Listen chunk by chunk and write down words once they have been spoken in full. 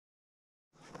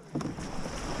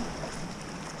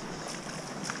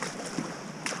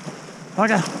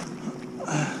Okay.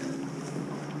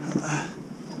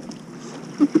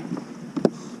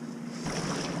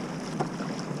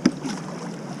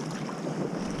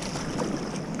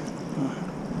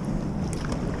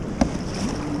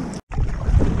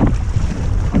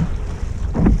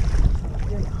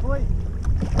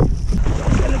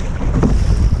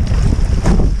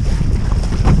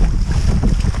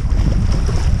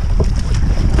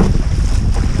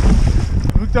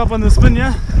 Hooked up on the spin,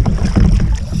 yeah?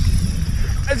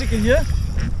 As you can hear,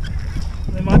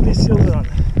 there might be seals around.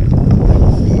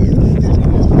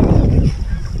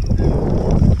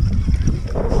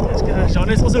 Let's go.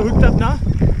 Shauna's also hooked up now.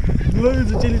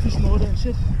 Loads of jellyfish in the water and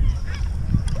shit.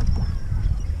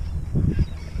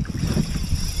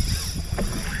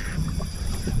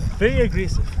 Very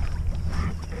aggressive.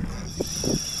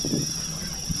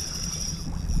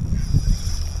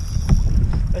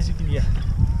 As you can hear.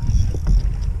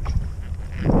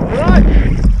 Alright!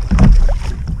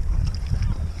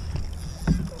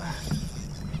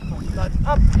 Light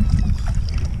up!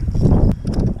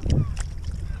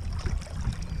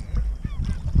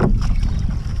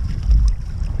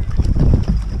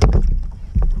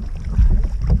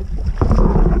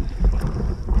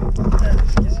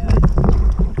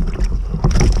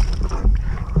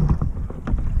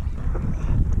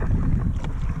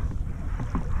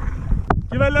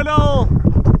 Give a little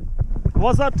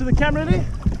what's up to the camera there.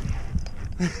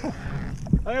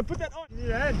 I'm gonna put that on. You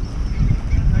need a hand.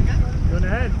 You want a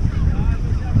hand?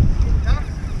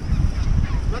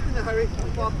 Not in a hurry.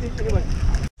 Anyway.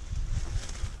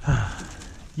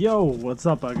 Yo, what's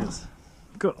up, buggers?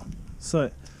 Cool. So,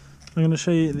 I'm going to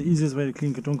show you the easiest way to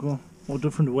clean Katonkel, or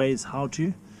different ways how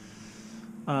to.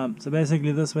 So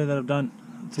basically this way that I've done,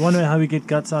 it's one way how we get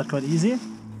guts out quite easy.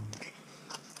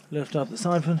 Lift up the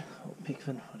side fin, or pig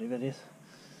fin, whatever it is.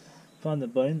 Find the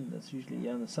bone, that's usually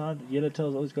here on the side.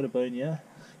 Yellowtail's always got a bone here.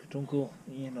 Katonkel,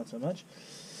 yeah, not so much.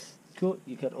 Cool,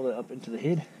 you cut all the way up into the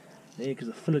head. There, because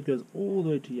the fillet goes all the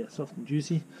way to here, soft and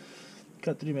juicy.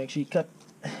 Cut through, make sure you cut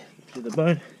through the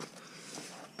bone.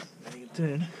 Then you can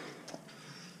turn.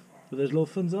 Where those little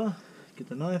fins are, get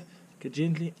the knife, get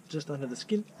gently just under the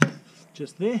skin.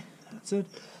 Just there, that's it.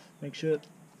 Make sure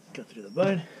cut through the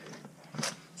bone.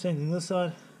 Same thing this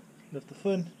side, lift the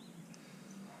fin.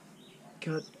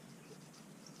 Cut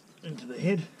into the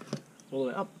head, all the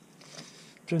way up.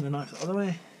 Turn the knife the other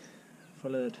way.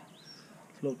 Follow the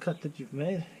little cut that you've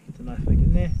made. Get the knife back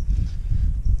in there.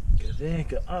 Go there,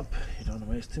 go up. You don't want to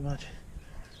waste too much.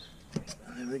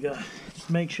 And there we go. Just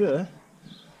make sure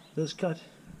this cut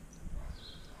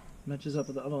matches up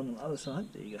with the other one on the other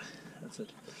side. There you go. That's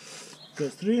it.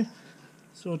 Goes through.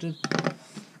 Sorted.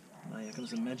 Now here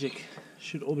comes the magic.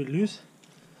 Should all be loose.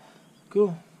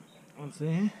 Cool. Once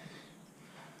there.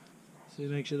 So you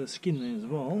make sure the skin there as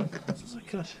well. This is a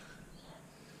cut.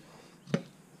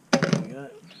 There we go.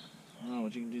 Now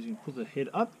what you can do is you can pull the head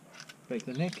up, break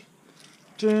the neck,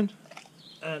 turn,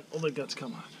 and all the guts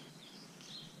come out.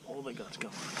 All the guts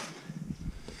come out.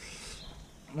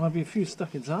 Might be a few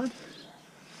stuck inside,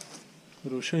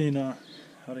 but we'll show you now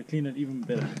how to clean it even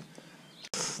better.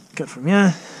 Cut from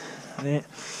here, there,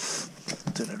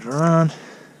 turn it around,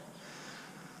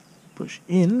 push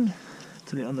in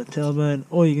till you're on the tailbone,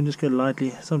 or you can just go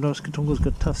lightly. Sometimes Katonkel's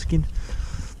got tough skin.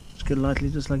 Just go lightly,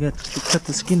 just like that. Just to cut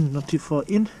the skin not too far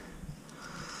in.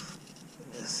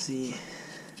 Let's see,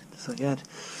 just like that.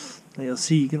 Now you'll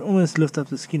see you can almost lift up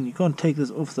the skin. You can't take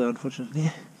this off though,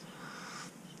 unfortunately.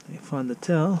 You find the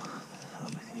tail,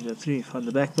 you go through, you find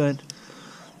the backbone,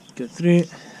 go through.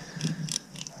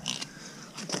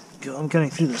 Go, I'm cutting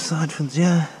through the side fins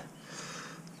here.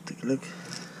 Take a look.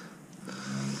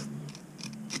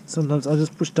 Sometimes I'll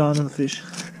just push down on the fish,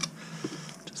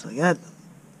 just like that.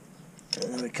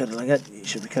 And then we cut it like that. You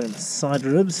should be cutting the side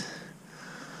ribs.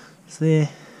 It's there.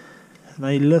 Now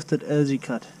you lift it as you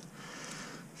cut.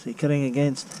 So you're cutting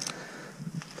against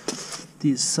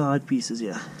these side pieces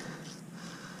here.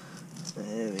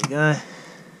 There we go.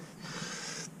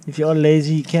 If you are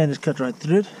lazy, you can just cut right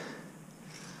through it.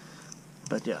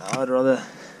 But yeah, I'd rather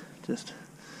just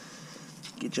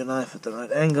get your knife at the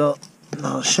right angle. And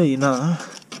I'll show you now.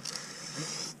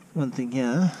 One thing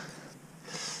here.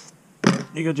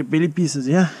 You got your belly pieces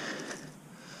here.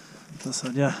 This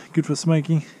side, yeah, good for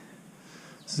smoking.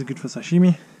 This is good for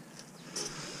sashimi.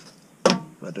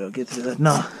 But I'll get through that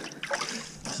now.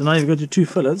 So now you've got your two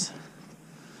fillets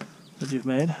that you've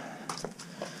made.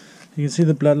 You can see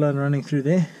the bloodline running through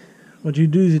there. What you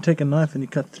do is you take a knife and you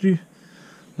cut through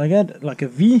like that, like a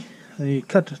V, and you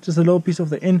cut just a little piece off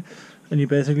the end and you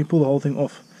basically pull the whole thing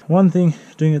off. One thing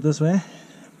doing it this way,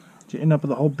 you end up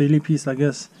with a whole belly piece like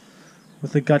this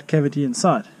with the gut cavity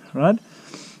inside, right?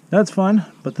 That's fine,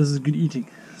 but this is good eating.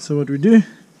 So what we do,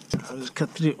 I'll just cut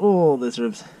through all these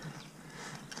ribs.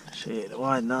 Show you the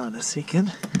wide now in a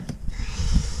second.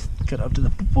 Cut up to the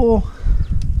ball.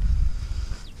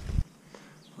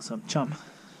 For some chum.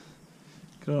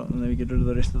 Cool, and then we get rid of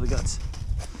the rest of the guts.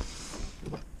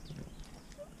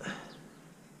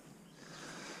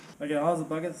 Okay, how's the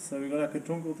bucket? So we got our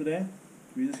Katonkel today.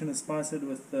 We're just going to spice it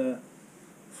with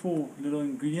 4 little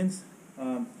ingredients.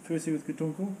 Firstly with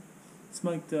Katonkel,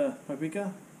 smoked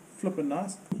paprika, flippin'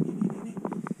 nice.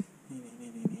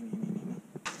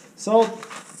 Salt,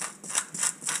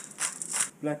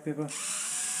 black pepper,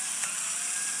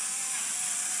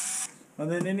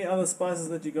 and then any other spices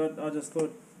that you got. I just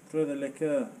thought throw the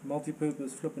lekker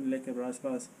multi-purpose flippin' lekker rice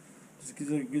spice. Just gives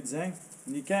it a good zang.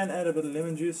 And you can add a bit of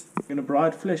lemon juice. We're going to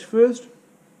bride flesh first,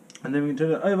 and then we can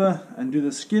turn it over and do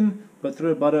the skin, but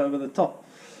throw butter over the top.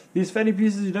 These fatty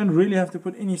pieces you don't really have to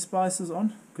put any spices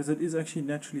on, because it is actually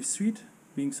naturally sweet,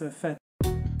 being so fat.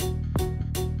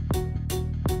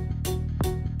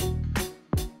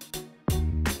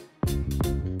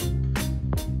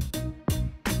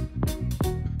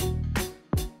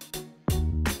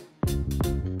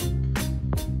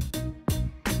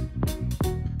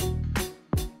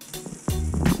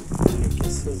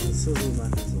 Sizzle,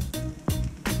 man, sizzle.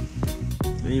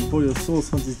 Then you pour your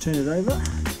sauce once you turn it over.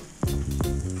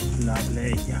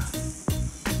 Lovely, yeah.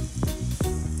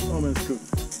 Almost cooked.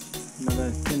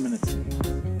 Another 10 minutes.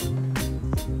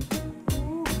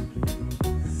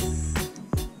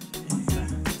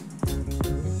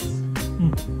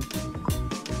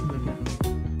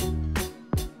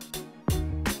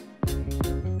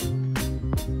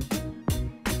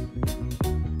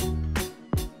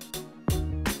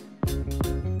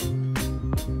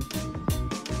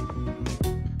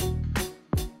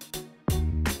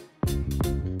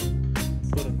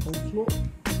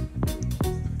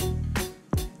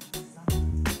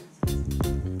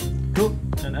 Cool,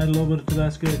 and add a little bit of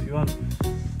Tabasco if you want,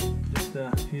 just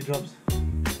a few drops.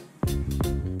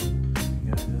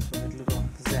 Yeah, just for that little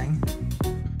zang.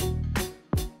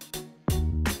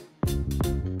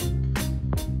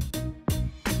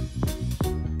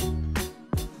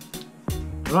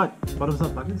 Right, bottoms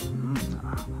up, buckets.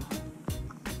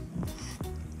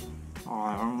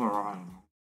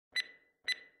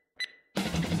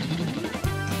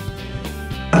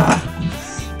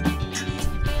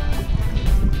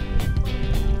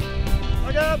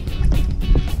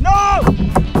 No!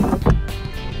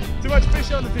 Too much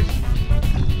fish on the fish.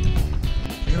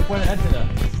 You're gonna point it at me there.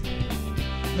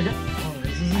 Okay. Oh,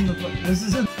 this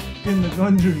isn't in the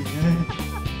Conjuring.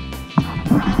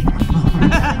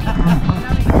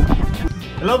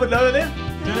 A little bit lower there.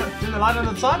 Turn the light on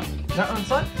the side. That on the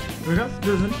side. Here we go.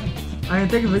 Do this. I'm gonna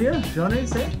take a video. Johnny,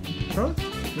 say, bro.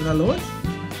 Then I lower it.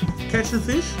 Catch the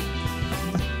fish.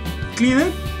 Clean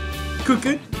it. Cook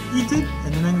it. Eat it.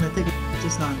 And then I'm gonna take it.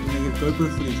 Just now, I'm going to get GoPro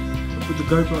footage. I'll put the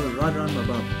GoPro right around my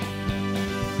bum.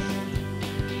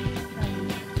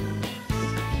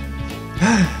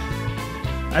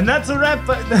 And that's a wrap.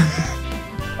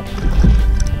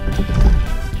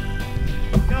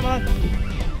 Come on.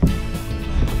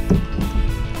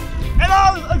 Hello.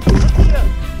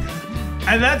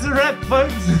 And that's a wrap,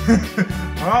 folks.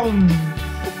 Oh.